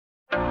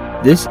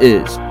This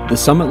is the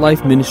Summit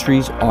Life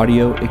Ministries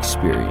audio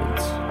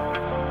experience.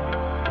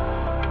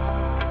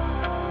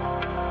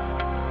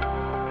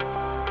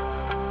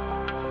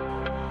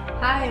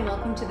 Hi, and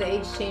welcome to the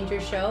Age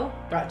Changer Show,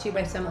 brought to you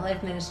by Summit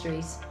Life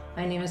Ministries.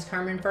 My name is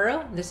Carmen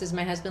Furrow. This is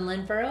my husband,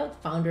 Lynn Furrow,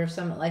 founder of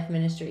Summit Life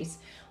Ministries.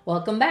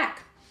 Welcome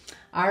back.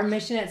 Our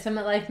mission at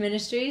Summit Life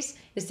Ministries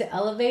is to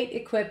elevate,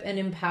 equip, and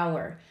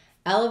empower.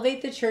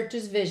 Elevate the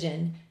church's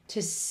vision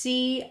to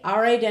see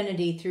our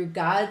identity through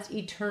God's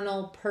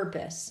eternal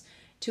purpose,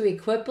 to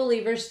equip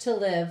believers to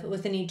live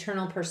with an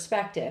eternal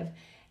perspective,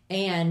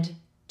 and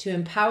to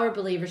empower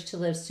believers to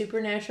live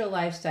supernatural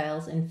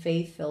lifestyles in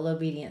faith-filled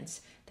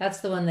obedience. That's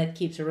the one that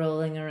keeps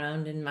rolling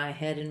around in my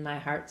head and my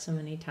heart so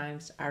many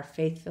times, our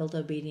faith-filled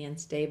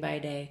obedience day by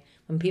day.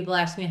 When people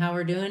ask me how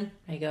we're doing,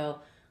 I go,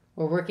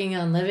 we're working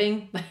on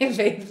living by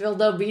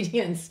faith-filled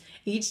obedience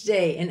each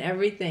day in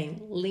everything,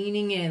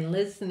 leaning in,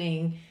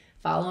 listening,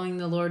 following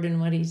the Lord in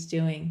what He's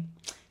doing.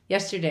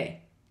 Yesterday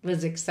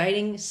was an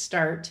exciting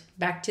start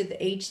back to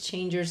the Age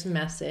Changers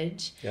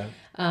message. Yeah.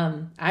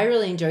 I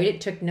really enjoyed it,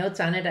 took notes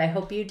on it. I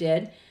hope you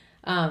did.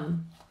 We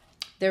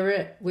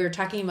were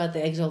talking about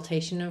the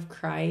exaltation of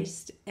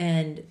Christ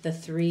and the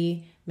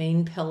three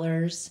main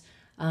pillars,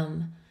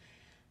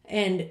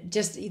 and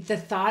just the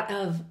thought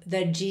of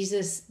that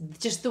Jesus,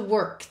 just the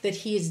work that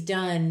He's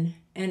done.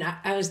 And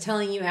I was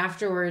telling you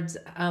afterwards,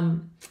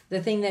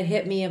 the thing that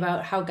hit me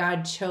about how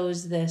God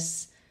chose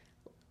this.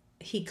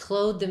 He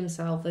clothed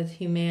Himself with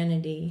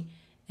humanity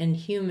and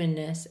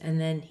humanness,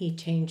 and then He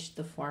changed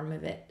the form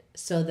of it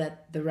so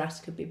that the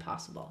rest could be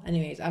possible.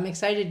 Anyways, I'm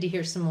excited to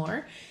hear some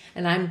more.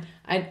 And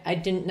I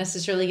didn't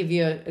necessarily give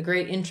you a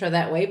great intro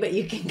that way, but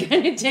you can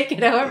kind of take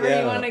it however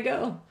you want to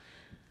go.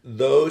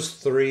 Those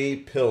three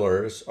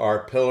pillars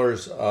are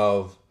pillars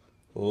of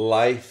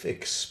life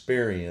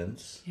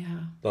experience.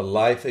 Yeah. The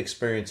life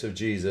experience of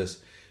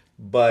Jesus.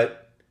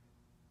 But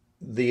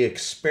the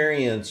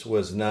experience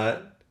was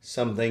not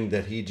something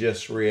that He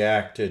just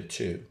reacted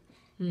to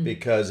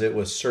because it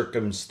was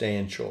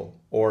circumstantial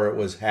or it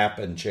was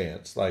happen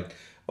chance. Like,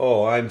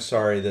 oh, I'm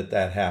sorry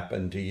that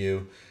happened to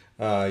you.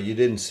 You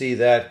didn't see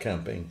that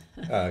coming.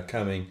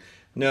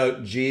 No,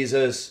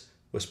 Jesus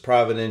was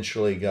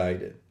providentially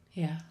guided.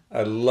 Yeah.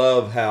 I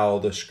love how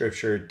the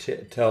scripture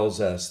tells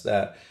us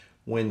that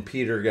when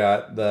Peter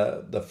got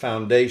the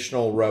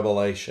foundational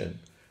revelation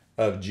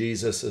of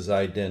Jesus'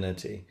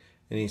 identity,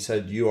 and he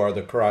said, "You are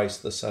the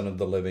Christ, the Son of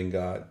the living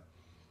God."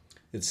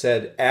 It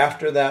said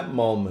after that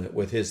moment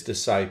with His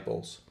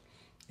disciples,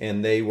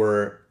 and they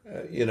were,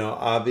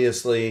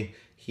 obviously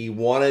He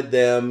wanted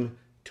them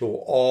to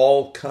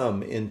all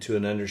come into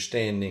an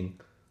understanding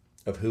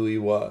of who He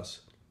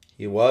was.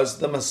 He was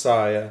the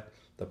Messiah,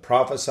 the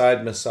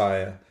prophesied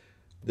Messiah.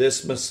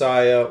 This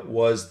Messiah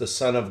was the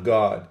Son of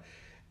God.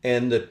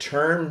 And the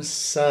term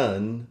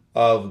Son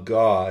of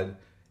God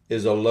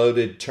is a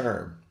loaded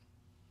term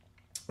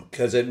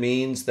because it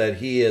means that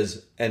He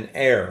is an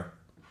heir,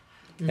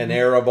 an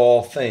heir of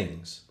all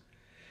things.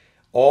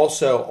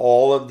 Also,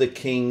 all of the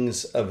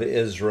kings of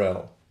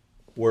Israel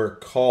were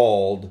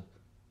called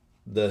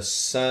the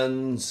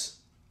sons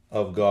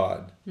of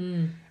God,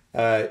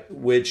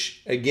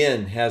 which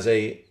again has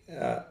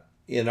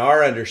in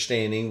our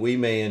understanding, we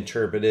may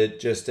interpret it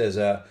just as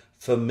a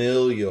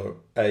familiar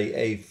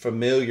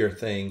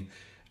thing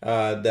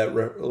that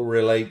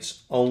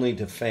relates only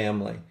to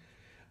family.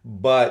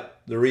 But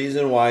the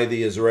reason why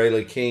the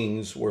Israeli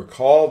kings were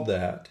called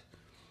that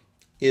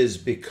is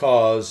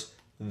because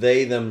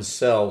they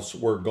themselves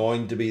were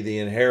going to be the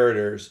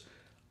inheritors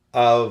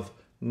of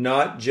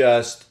not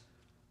just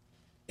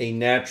a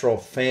natural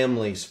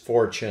family's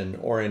fortune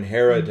or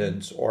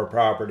inheritance or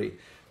property,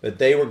 but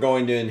they were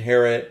going to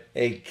inherit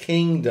a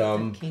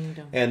kingdom.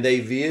 And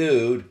they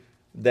viewed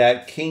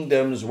that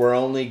kingdoms were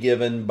only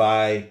given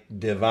by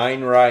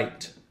divine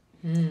right.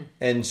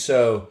 And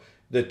so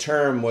the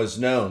term was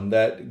known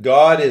that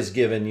God has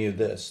given you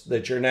this,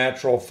 that your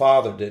natural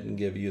father didn't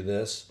give you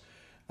this.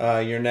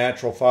 Your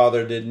natural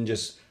father didn't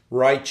just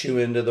write you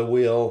into the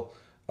will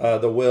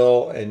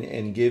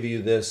and give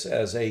you this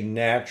as a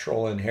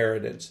natural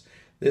inheritance.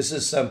 This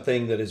is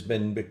something that has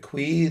been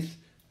bequeathed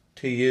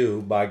to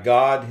you by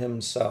God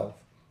Himself.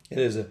 It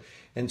is,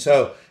 and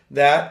so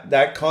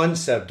that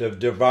concept of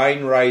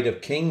divine right of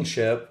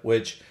kingship,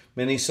 which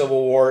many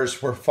civil wars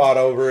were fought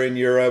over in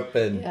Europe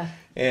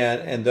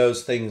and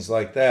those things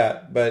like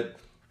that, but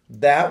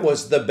that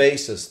was the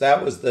basis.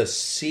 That was the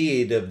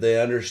seed of the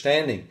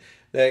understanding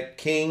that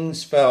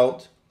kings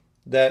felt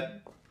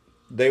that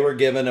they were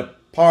given a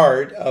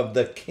part of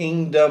the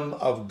kingdom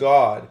of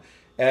God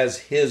as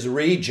His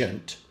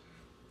regent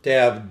to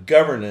have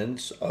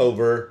governance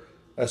over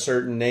a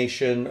certain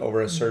nation, over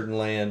a certain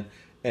land,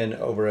 and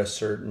over a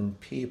certain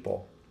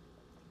people.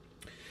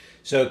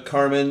 So,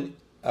 Carmen,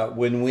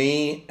 when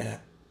we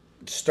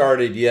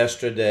started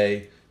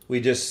yesterday,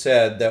 we just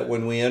said that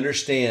when we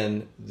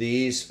understand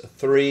these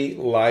three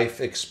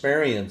life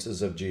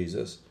experiences of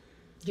Jesus,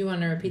 do you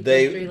want to repeat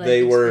those three life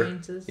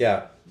experiences?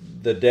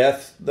 The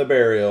death, the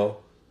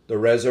burial, the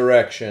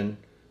resurrection,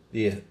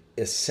 the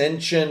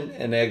ascension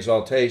and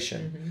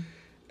exaltation.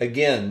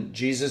 again,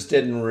 Jesus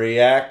didn't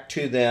react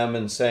to them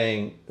and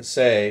say,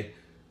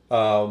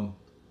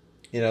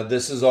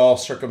 this is all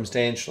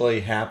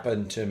circumstantially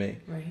happened to me.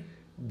 Right.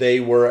 They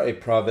were a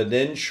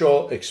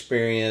providential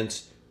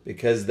experience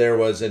because there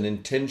was an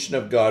intention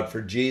of God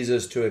for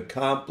Jesus to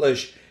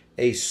accomplish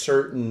a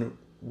certain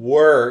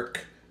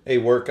work, a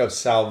work of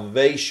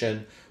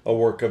salvation, a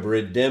work of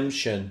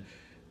redemption,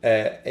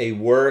 a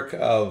work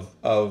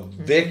of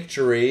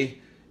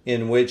victory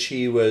in which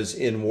he was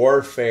in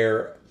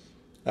warfare,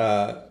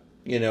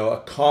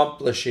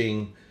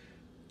 accomplishing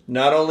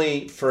not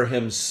only for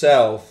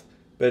himself,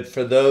 but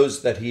for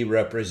those that he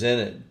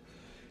represented.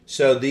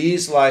 So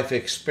these life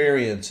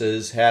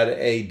experiences had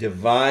a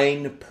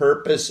divine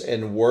purpose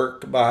and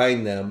work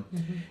behind them.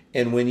 Mm-hmm.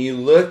 And when you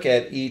look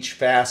at each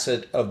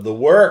facet of the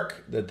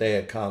work that they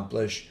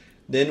accomplish,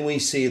 then we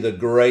see the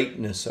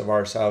greatness of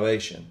our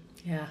salvation.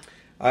 Yeah.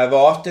 I've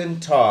often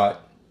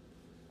taught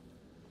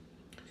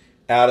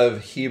out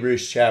of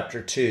Hebrews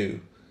chapter 2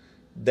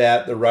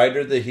 that the writer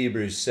of the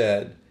Hebrews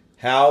said,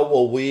 how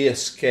will we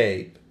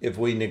escape if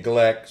we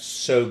neglect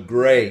so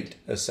great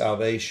a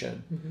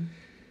salvation? Mm-hmm.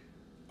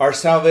 Our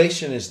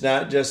salvation is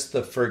not just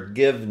the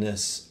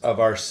forgiveness of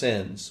our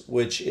sins,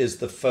 which is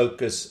the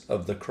focus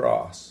of the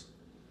cross.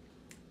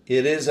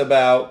 It is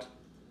about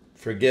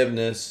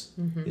forgiveness.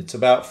 Mm-hmm. It's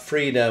about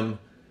freedom.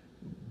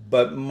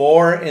 But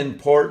more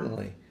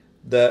importantly,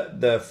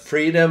 the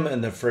freedom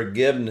and the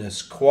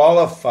forgiveness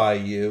qualify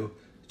you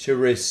to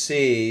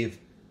receive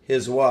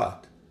his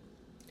what?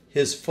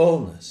 His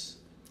fullness.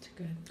 That's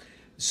good.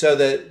 So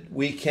that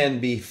we can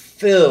be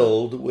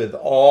filled with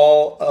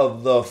all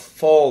of the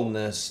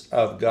fullness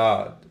of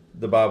God,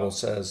 the Bible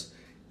says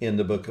in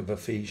the book of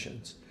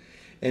Ephesians.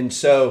 And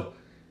so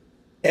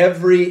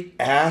every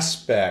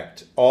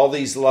aspect, all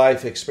these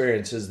life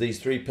experiences,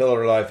 these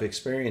 3-pillar life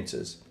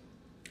experiences,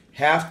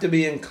 have to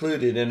be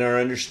included in our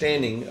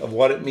understanding of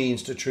what it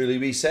means to truly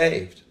be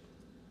saved.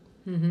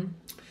 Mm-hmm.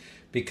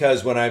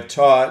 Because when I've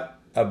taught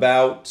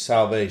about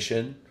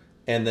salvation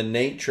and the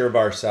nature of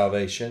our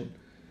salvation,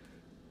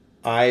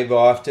 I've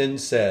often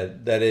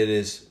said that it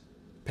is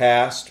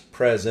past,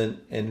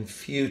 present, and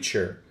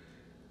future.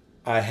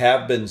 I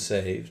have been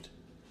saved.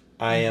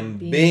 I am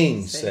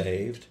being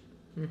saved.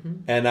 Mm-hmm.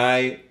 And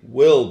I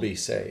will be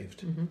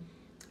saved. Mm-hmm.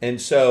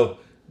 And so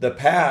the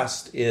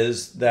past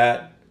is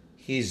that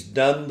he's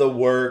done the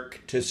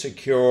work to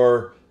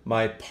secure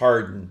my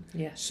pardon,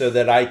 yes, so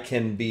that I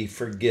can be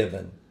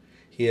forgiven.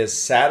 He has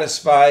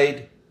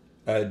satisfied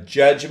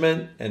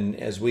judgment, and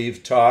as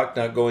we've talked,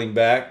 not going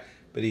back,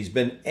 but he's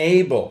been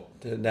able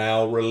to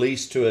now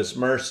release to us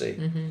mercy,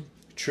 mm-hmm,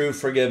 true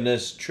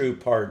forgiveness, true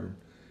pardon.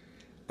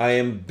 I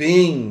am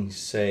being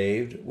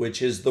saved,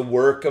 which is the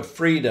work of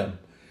freedom,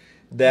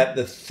 that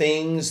the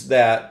things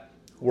that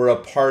were a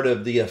part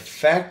of the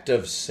effect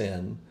of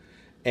sin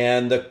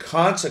and the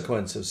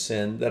consequence of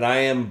sin, that I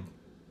am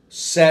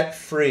set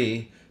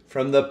free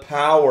from the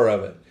power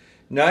of it.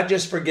 Not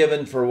just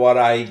forgiven for what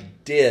I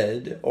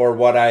did or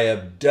what I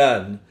have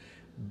done,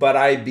 but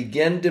I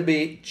begin to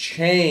be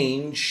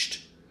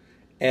changed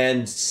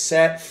and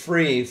set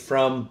free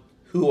from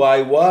who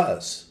I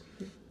was,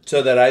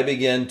 so that I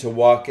begin to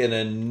walk in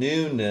a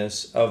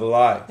newness of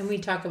life. And we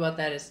talk about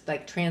that as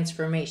like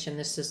transformation.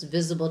 This is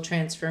visible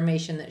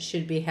transformation that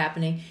should be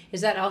happening.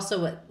 Is that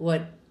also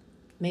what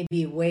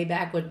maybe way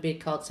back would be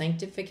called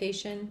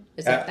sanctification?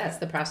 Is that's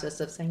the process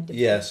of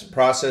sanctification? Yes,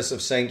 process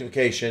of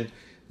sanctification,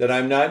 that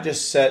I'm not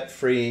just set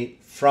free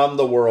from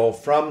the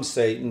world, from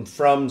Satan,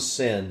 from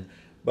sin,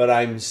 but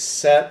I'm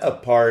set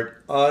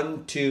apart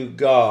unto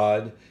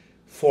God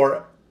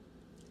for,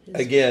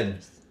 again,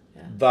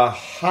 the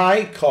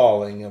high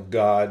calling of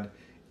God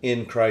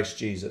in Christ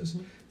Jesus.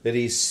 Mm-hmm. That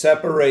he's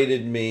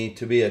separated me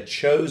to be a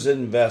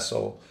chosen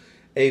vessel,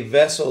 a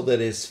vessel that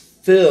is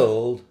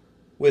filled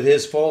with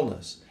his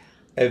fullness,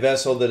 a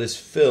vessel that is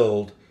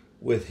filled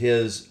with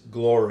his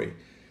glory.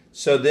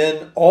 So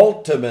then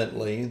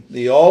ultimately,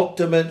 the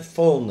ultimate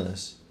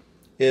fullness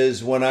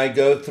is when I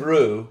go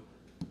through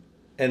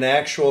an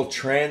actual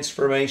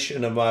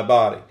transformation of my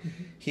body.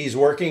 Mm-hmm. He's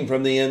working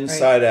from the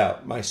inside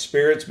out. My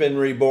spirit's been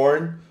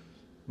reborn.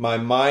 My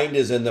mind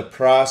is in the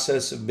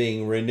process of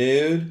being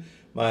renewed.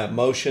 My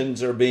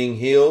emotions are being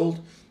healed.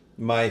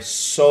 My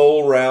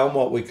soul realm,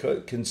 what we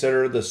could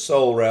consider the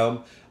soul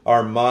realm,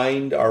 our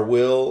mind, our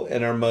will,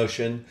 and our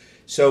motion.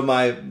 So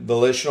my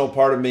volitional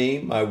part of me,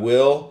 my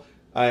will,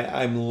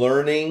 I'm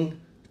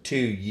learning to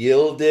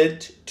yield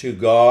it to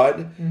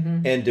God,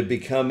 mm-hmm, and to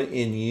become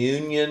in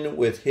union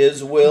with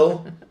his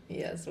will.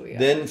 Yes, we are.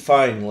 Then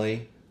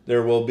finally,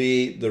 there will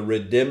be the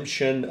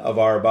redemption of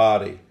our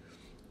body.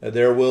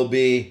 There will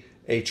be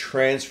a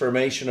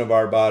transformation of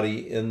our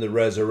body in the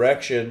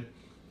resurrection,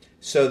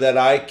 so that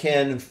I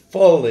can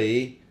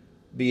fully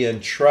be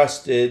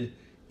entrusted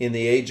in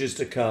the ages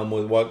to come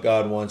with what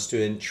God wants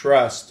to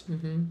entrust,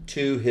 mm-hmm,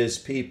 to his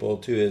people,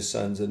 to his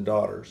sons and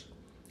daughters.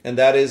 And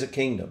that is a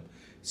kingdom.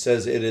 It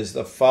says it is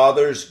the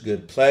Father's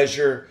good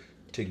pleasure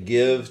to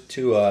give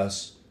to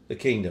us the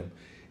kingdom.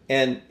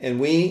 And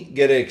we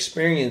get to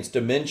experience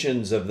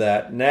dimensions of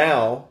that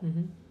now,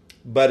 mm-hmm,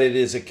 but it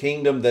is a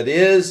kingdom that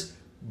is,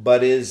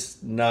 but is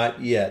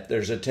not yet.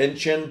 There's a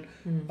tension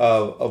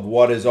of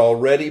what has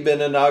already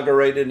been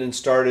inaugurated and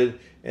started,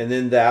 and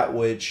then that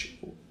which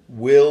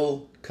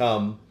will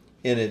come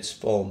in its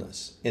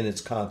fullness, in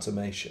its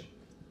consummation.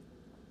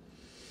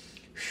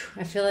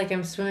 I feel like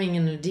I'm swimming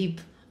in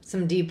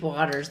some deep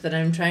waters that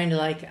I'm trying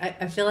to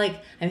I feel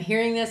like I'm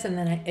hearing this, and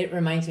then it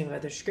reminds me of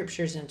other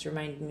scriptures, and it's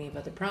reminding me of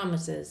other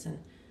promises, and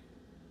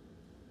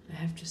I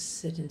have to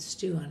sit and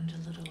stew on it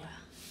a little while.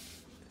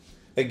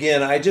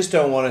 Again, I just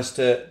don't want us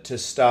to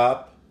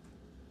stop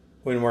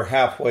when we're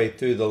halfway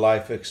through the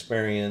life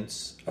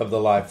experience of the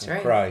life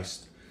of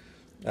Christ.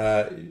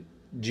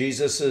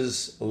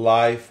 Jesus's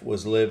life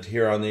was lived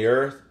here on the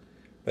earth,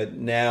 but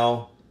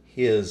now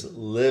he is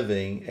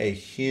living a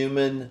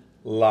human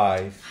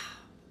life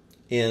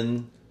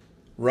in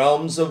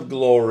realms of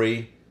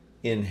glory,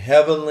 in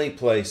heavenly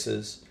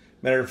places.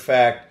 Matter of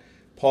fact,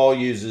 Paul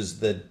uses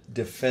the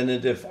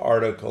definitive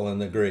article in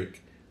the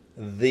Greek,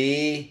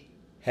 the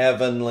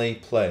heavenly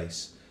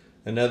place.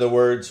 In other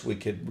words, we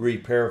could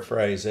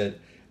re-paraphrase it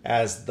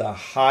as the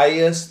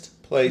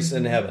highest place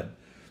in heaven,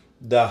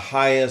 the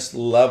highest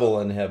level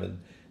in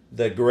heaven,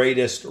 the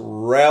greatest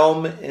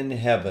realm in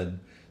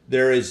heaven.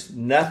 There is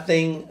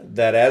nothing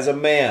that as a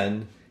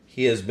man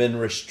he has been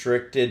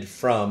restricted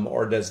from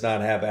or does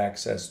not have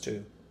access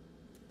to.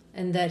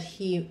 And that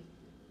he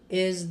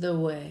is the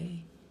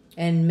way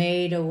and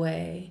made a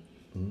way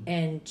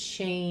and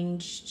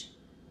changed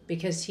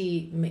because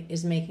he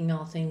is making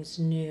all things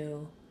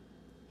new.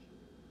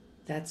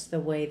 That's the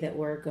way that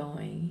we're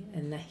going.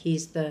 And that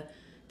he's the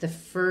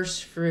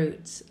first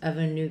fruits of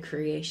a new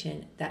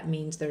creation. That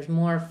means there's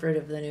more fruit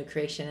of the new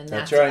creation. And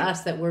that's right.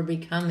 Us, that we're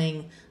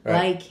becoming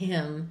like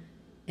him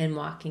and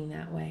walking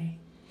that way.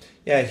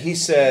 Yeah, he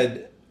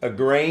said, a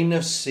grain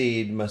of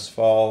seed must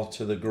fall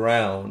to the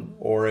ground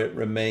or it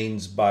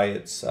remains by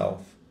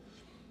itself.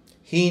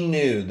 He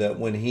knew that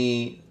when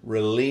he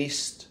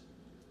released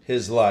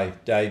his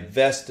life,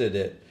 divested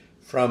it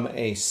from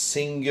a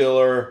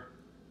singular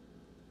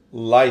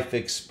life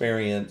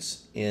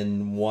experience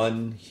in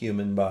one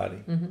human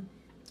body.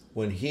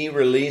 When he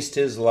released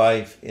his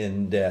life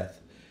in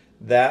death,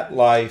 that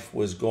life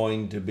was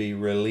going to be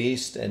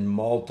released and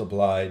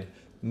multiplied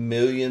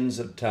millions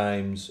of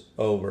times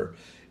over.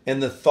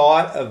 And the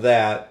thought of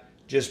that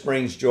just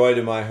brings joy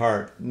to my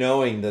heart,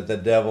 knowing that the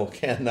devil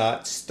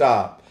cannot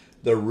stop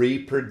the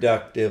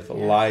reproductive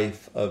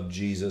life of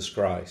Jesus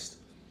Christ.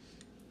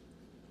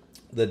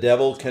 The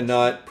devil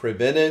cannot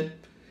prevent it.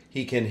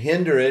 He can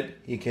hinder it.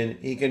 He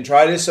can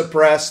try to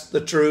suppress the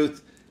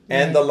truth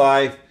and the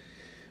life,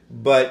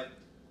 but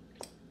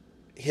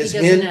he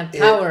doesn't have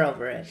power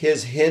over it.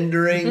 His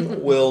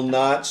hindering will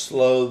not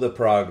slow the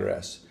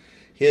progress.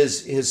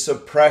 His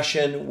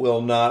suppression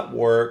will not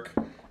work,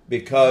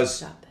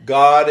 because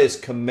God has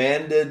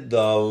commanded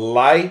the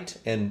light,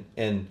 and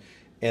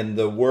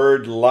the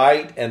word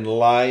light and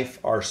life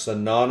are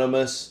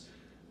synonymous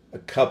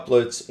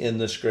couplets in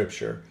the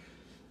scripture.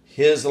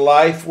 His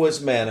life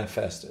was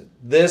manifested.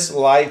 This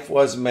life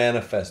was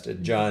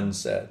manifested, John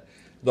said.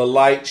 The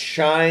light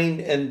shined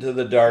into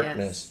the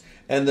darkness,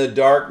 and the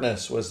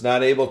darkness was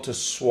not able to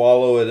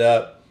swallow it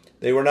up.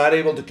 They were not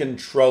able to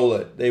control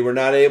it. They were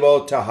not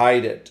able to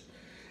hide it.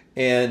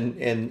 And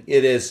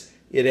it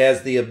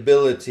has the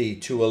ability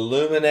to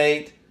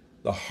illuminate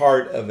the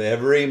heart of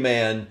every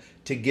man,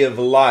 to give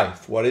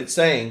life. What it's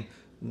saying,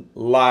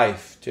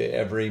 life to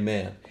every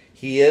man.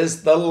 He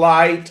is the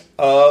light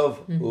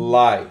of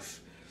life.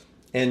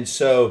 And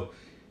so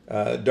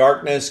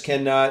darkness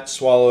cannot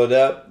swallow it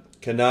up,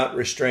 cannot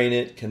restrain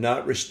it,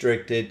 cannot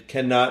restrict it,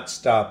 cannot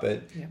stop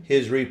it. Yeah.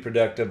 His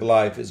reproductive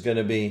life is going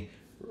to be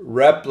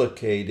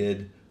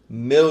replicated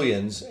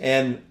millions,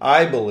 and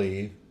I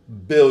believe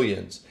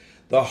billions.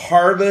 The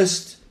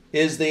harvest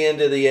is the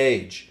end of the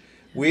age.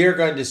 We are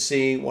going to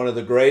see one of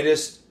the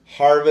greatest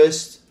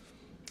harvest,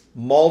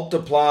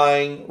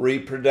 multiplying,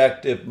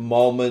 reproductive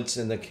moments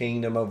in the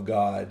kingdom of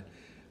God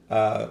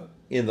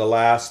in the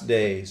last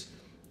days,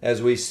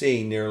 as we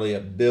see nearly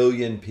 1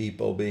 billion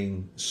people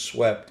being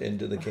swept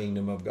into the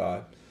kingdom of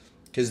God.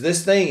 Because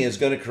this thing is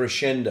going to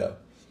crescendo.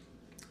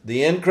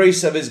 The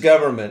increase of his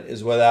government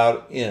is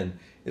without end.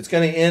 It's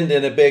going to end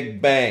in a big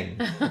bang.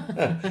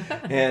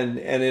 and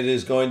it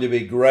is going to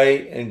be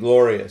great and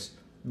glorious.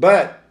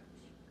 But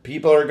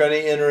people are going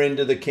to enter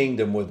into the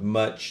kingdom with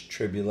much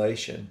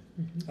tribulation,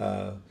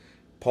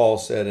 Paul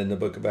said in the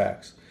book of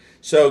Acts.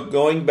 So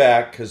going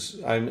back,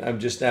 because I'm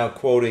just now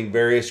quoting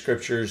various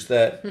scriptures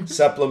that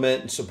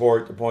supplement and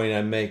support the point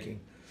I'm making.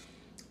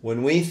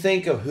 When we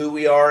think of who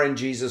we are in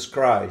Jesus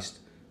Christ,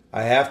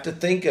 I have to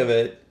think of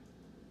it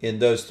in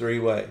those three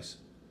ways.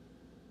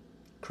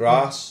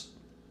 Cross,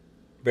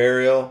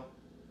 burial,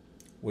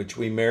 which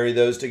we marry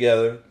those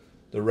together,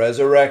 the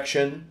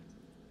resurrection,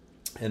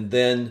 and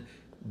then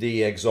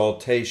the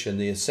exaltation,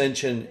 the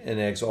ascension and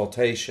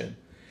exaltation.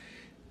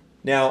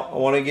 Now, I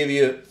want to give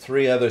you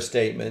three other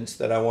statements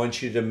that I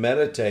want you to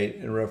meditate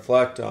and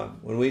reflect on.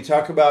 When we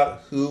talk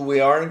about who we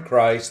are in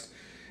Christ,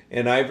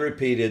 and I've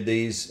repeated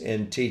these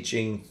in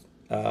teachings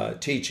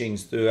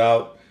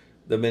throughout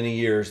the many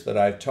years that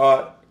I've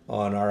taught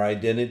on our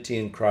identity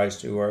in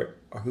Christ, who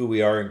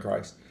we are in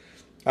Christ,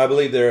 I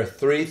believe there are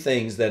three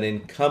things that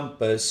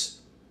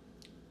encompass,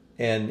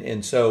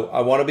 and so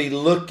I want to be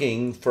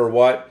looking for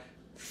what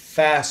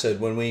facet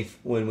when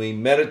we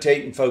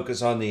meditate and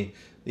focus on the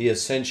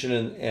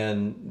ascension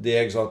and the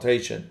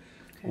exaltation.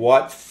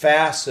 What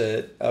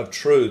facet of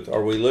truth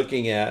are we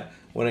looking at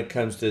when it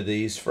comes to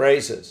these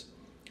phrases?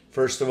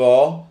 First of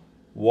all,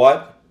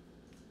 what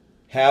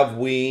have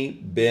we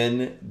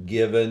been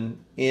given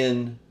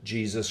in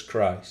Jesus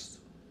Christ?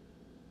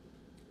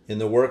 In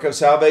the work of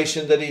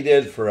salvation that He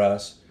did for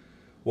us,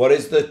 what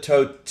is the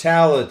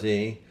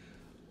totality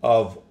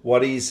of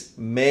what He's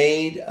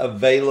made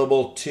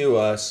available to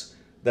us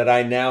that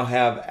I now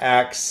have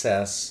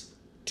access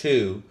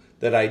to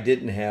that I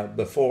didn't have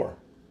before?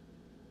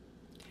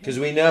 Because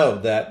we know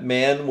that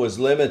man was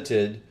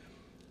limited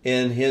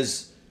in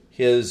his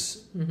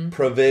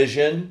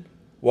provision,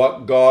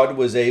 what God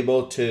was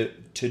able to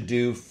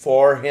do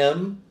for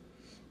him,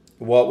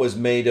 what was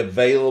made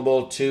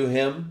available to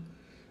him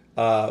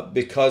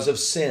because of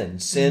sin.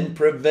 Sin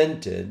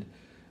prevented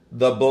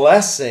the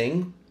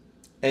blessing,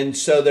 and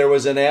so there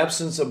was an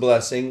absence of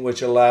blessing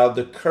which allowed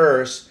the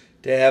curse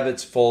to have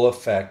its full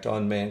effect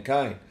on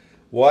mankind.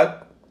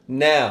 What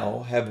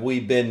now have we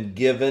been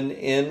given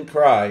in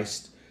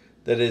Christ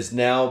that has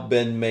now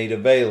been made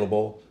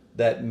available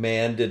that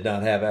man did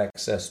not have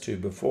access to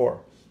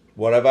before?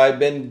 What have I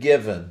been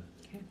given?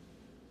 Okay.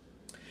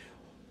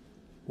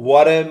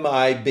 What am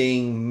I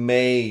being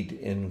made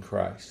in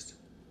Christ?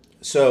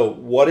 So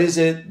what is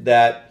it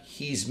that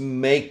He's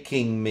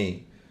making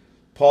me?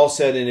 Paul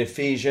said in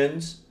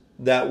Ephesians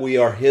that we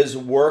are His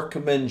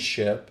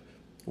workmanship.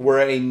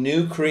 We're a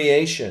new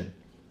creation.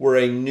 We're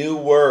a new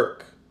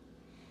work.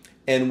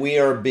 And we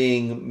are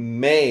being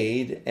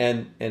made,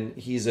 and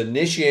He's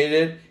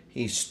initiated it,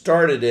 He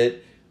started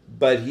it,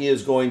 but He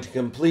is going to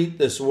complete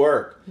this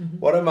work. Mm-hmm.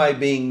 What am I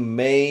being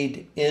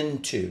made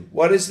into?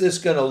 What is this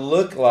going to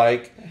look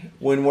like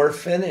when we're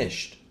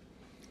finished?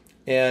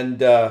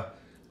 And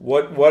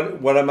what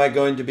am I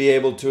going to be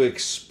able to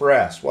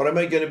express? What am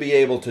I going to be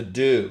able to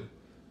do?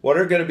 What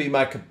are going to be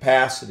my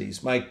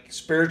capacities, my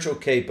spiritual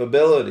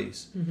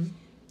capabilities?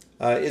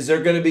 Mm-hmm. Is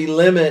there going to be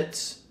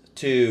limits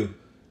to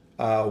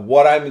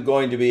what I'm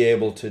going to be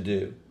able to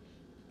do?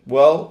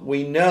 Well,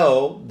 we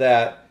know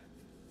that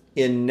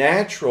in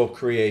natural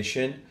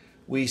creation,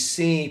 we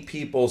see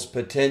people's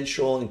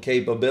potential and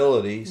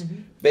capabilities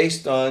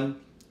based on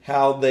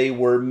how they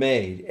were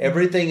made.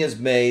 Everything is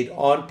made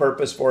on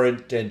purpose for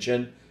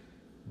intention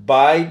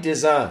by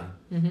design.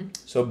 Mm-hmm.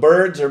 So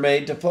birds are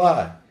made to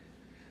fly.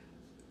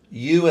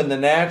 You in the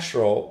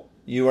natural,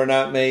 you are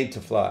not made to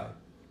fly.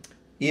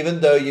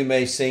 Even though you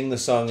may sing the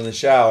song in the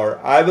shower,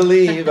 I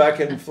believe I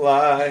can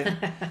fly.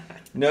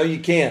 No, you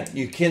can't.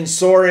 You can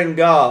soar in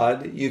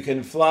God. You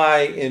can fly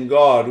in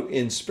God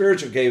in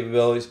spiritual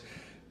capabilities.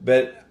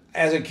 But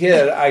as a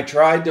kid, I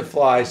tried to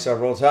fly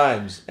several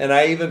times. And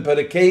I even put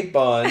a cape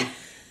on,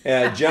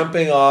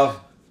 jumping off,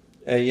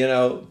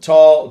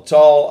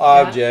 tall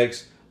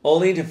objects,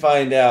 only to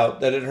find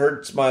out that it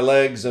hurts my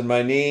legs and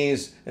my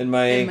knees and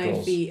my ankles.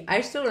 My feet.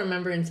 I still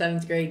remember in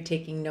 7th grade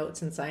taking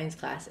notes in science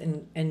class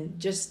and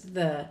just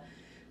that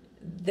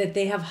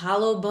they have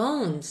hollow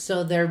bones,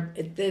 so they're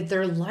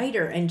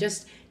lighter, and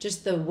just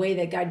the way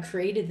that God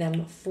created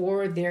them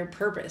for their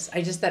purpose.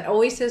 That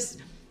always says,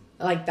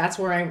 like, that's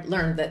where I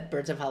learned that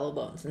birds have hollow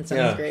bones in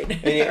 7th grade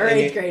or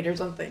 8th grade or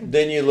something.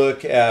 Then you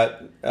look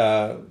at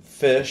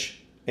fish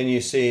and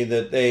you see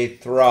that they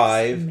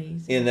thrive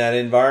in that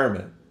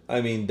environment. I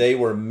mean, they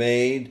were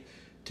made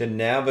to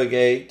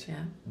navigate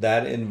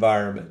that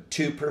environment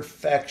to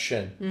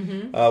perfection.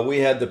 Mm-hmm. We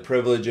had the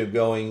privilege of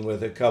going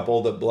with a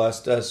couple that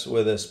blessed us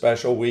with a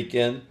special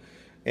weekend.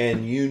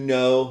 And you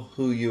know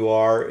who you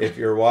are if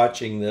you're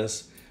watching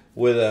this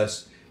with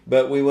us.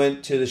 But we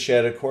went to the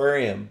Shedd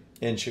Aquarium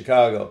in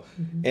Chicago.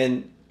 Mm-hmm.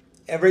 And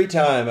every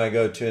time I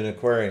go to an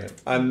aquarium,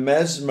 I'm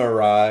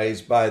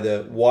mesmerized by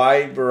the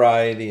wide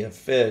variety of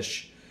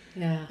fish.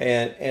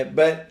 Yeah.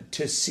 But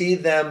to see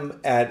them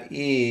at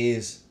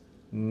ease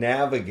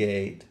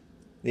navigate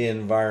the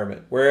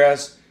environment,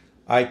 whereas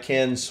I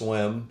can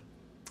swim,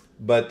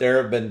 but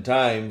there have been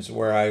times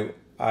where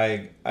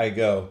I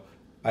go,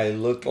 I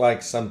look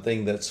like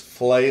something that's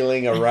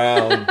flailing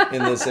around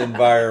in this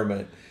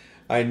environment.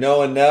 I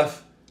know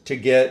enough to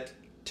get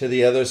to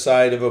the other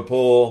side of a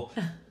pool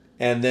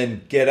and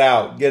then get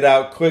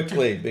out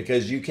quickly,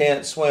 because you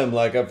can't swim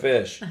like a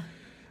fish.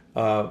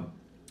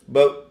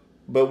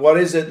 But what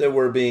is it that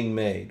we're being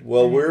made?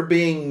 Well, we're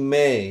being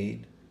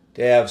made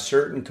to have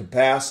certain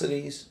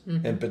capacities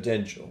and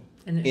potential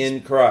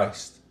in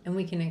Christ. And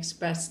we can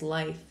express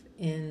life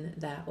in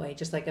that way,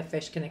 just like a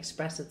fish can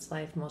express its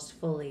life most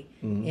fully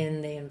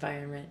in the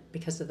environment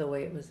because of the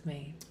way it was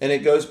made. And it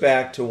goes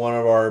back to one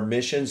of our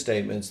mission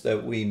statements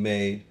that we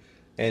made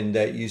and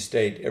that you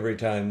state every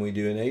time we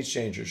do an Age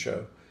Changer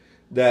show,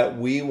 that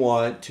we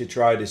want to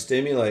try to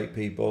stimulate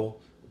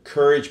people,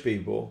 encourage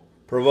people,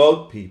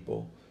 provoke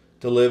people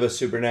to live a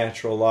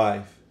supernatural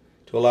life,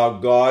 to allow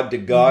God to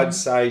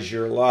God-size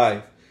your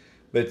life.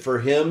 But for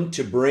Him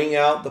to bring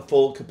out the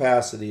full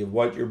capacity of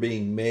what you're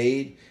being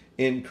made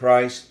in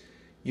Christ,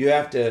 you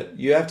have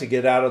to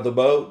get out of the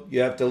boat.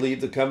 You have to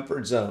leave the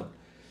comfort zone.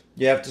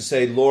 You have to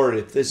say, Lord,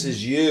 if this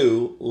is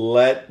you,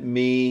 let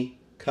me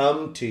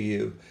come to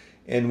you.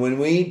 And when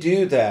we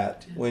do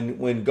that,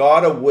 when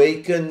God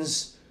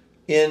awakens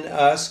in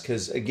us,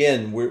 because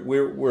again,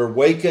 we're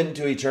awakened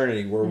to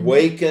eternity. We're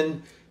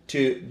awakened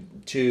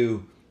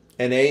to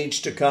an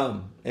age to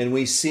come. And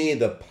we see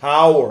the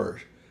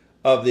power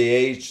of the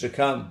age to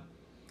come.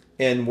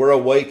 And we're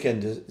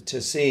awakened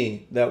to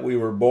see that we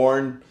were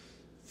born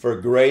for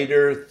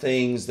greater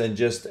things than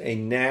just a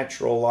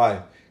natural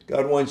life.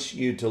 God wants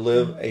you to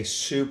live a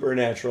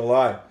supernatural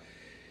life.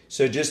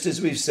 So just as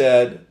we've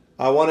said,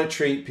 I want to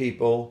treat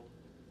people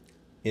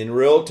in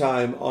real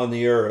time on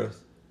the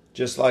earth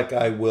just like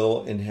I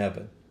will in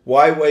heaven.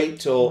 Why wait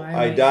till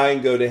I die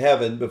and go to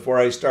heaven before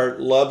I start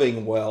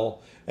loving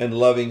well and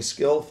loving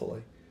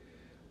skillfully?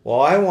 Well,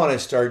 I want to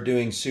start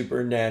doing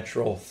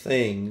supernatural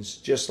things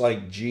just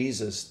like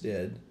Jesus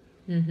did.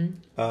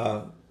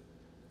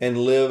 And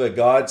live a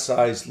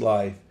God-sized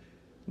life.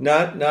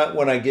 Not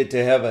when I get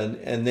to heaven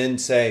and then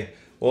say,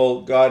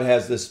 well, God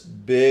has this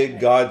big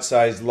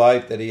God-sized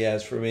life that He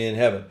has for me in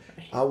heaven.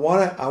 I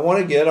want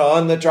to get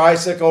on the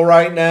tricycle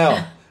right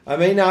now. I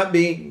may not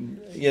be,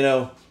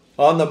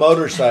 on the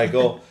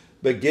motorcycle,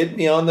 but get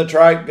me on the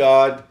trike,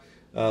 God.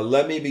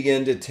 Let me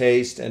begin to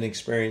taste and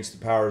experience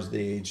the powers of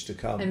the age to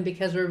come. And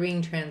because we're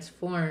being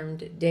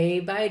transformed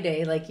day by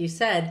day, like you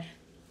said,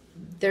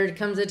 there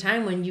comes a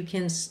time when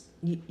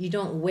you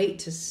don't wait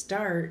to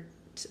start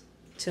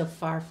till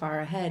far, far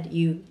ahead.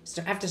 You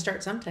have to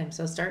start sometime,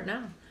 so start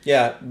now.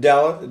 Yeah,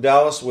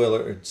 Dallas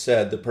Willard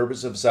said the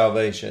purpose of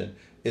salvation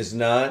is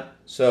not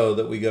so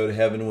that we go to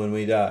heaven when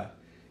we die.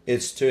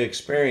 It's to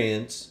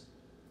experience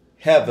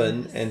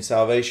heaven and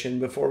salvation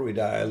before we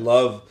die.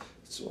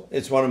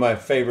 It's one of my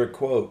favorite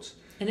quotes.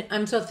 And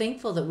I'm so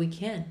thankful that we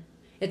can.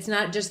 It's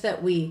not just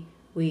that we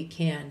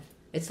can.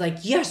 It's like,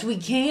 yes, we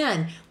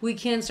can. We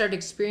can start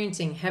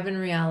experiencing heaven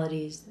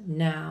realities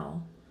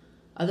now.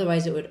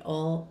 Otherwise, it would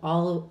all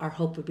of our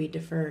hope would be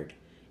deferred.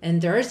 And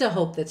there is a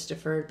hope that's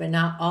deferred, but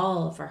not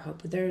all of our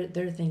hope. There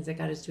are things that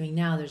God is doing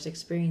now. There's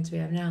experience we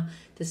have now.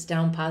 This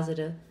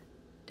download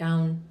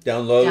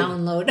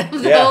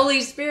of the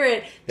Holy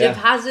Spirit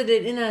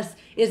deposited in us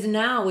is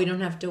now. We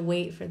don't have to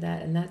wait for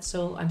that. And I'm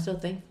so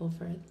thankful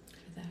for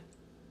that.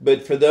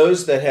 But for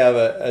those that have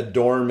a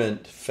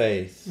dormant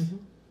faith,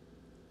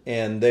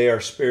 and they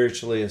are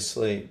spiritually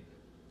asleep.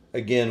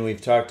 Again,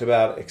 we've talked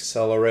about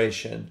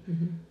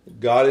acceleration.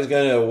 God is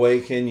going to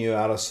awaken you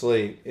out of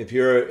sleep. If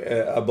you're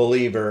a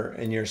believer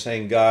and you're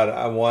saying, God,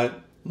 I want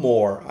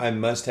more. I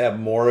must have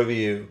more of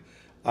you.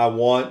 I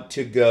want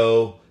to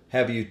go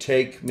have you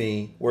take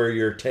me where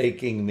you're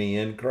taking me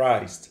in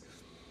Christ.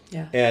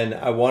 Yeah. And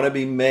I want to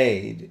be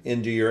made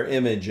into your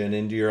image and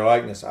into your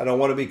likeness. I don't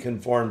want to be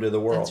conformed to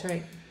the world. That's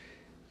right.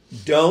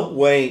 Don't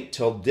wait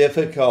till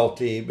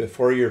difficulty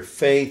before your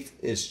faith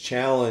is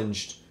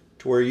challenged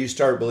to where you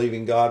start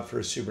believing God for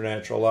a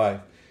supernatural life.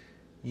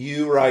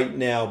 You right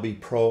now be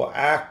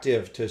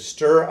proactive to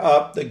stir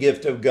up the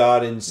gift of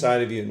God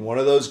inside of you. And one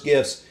of those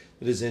gifts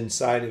that is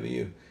inside of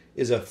you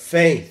is a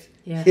faith,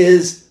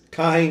 His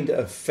kind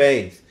of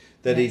faith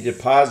that He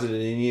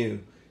deposited in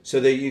you so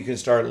that you can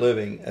start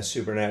living a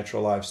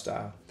supernatural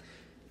lifestyle.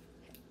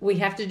 We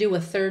have to do a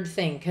third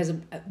thing because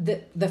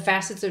the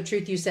facets of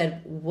truth you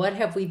said, what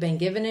have we been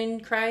given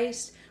in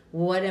Christ?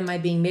 What am I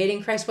being made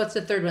in Christ? What's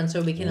the third one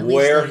so we can at least...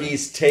 Where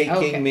He's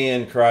taking me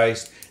in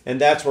Christ.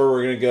 And that's where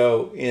we're going to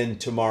go in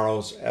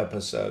tomorrow's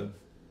episode.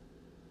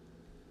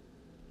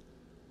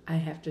 I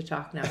have to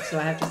talk now, so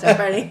I have to stop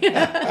writing.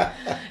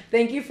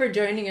 Thank you for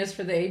joining us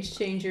for the Age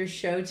Changers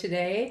show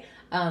today.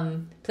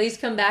 Please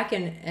come back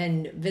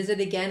and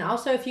visit again.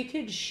 Also, if you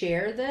could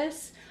share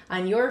this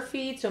on your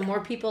feed so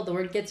more people, the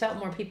word gets out,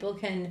 more people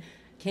can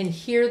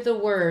hear the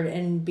word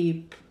and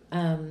be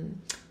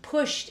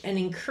pushed and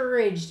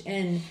encouraged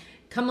and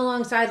come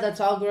alongside.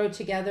 Let's all grow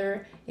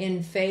together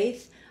in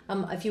faith.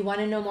 If you want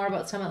to know more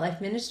about Summit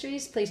Life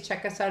Ministries, please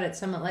check us out at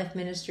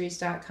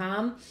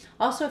summitlifeministries.com.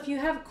 Also, if you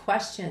have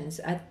questions,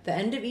 at the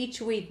end of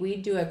each week, we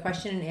do a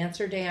question and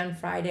answer day on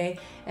Friday,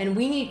 and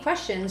we need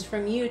questions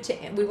from you.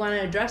 We want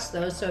to address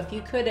those. So if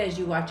you could, as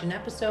you watch an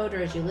episode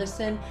or as you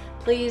listen,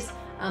 please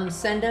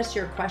send us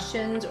your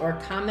questions or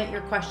comment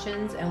your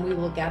questions, and we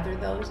will gather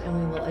those and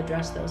we will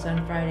address those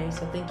on Friday.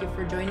 So thank you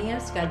for joining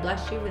us. God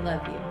bless you. We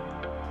love you.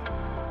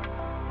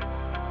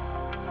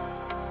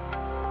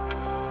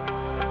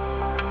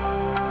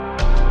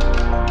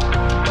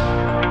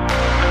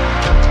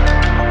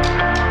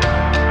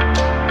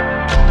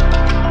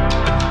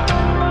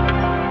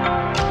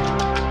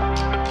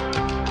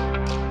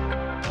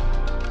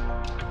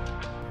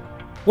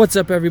 What's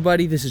up,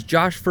 everybody? This is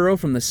Josh Furrow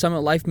from the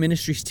Summit Life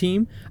Ministries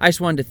team. I just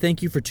wanted to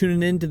thank you for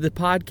tuning in to the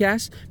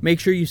podcast. Make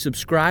sure you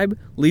subscribe,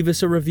 leave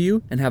us a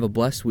review, and have a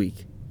blessed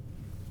week.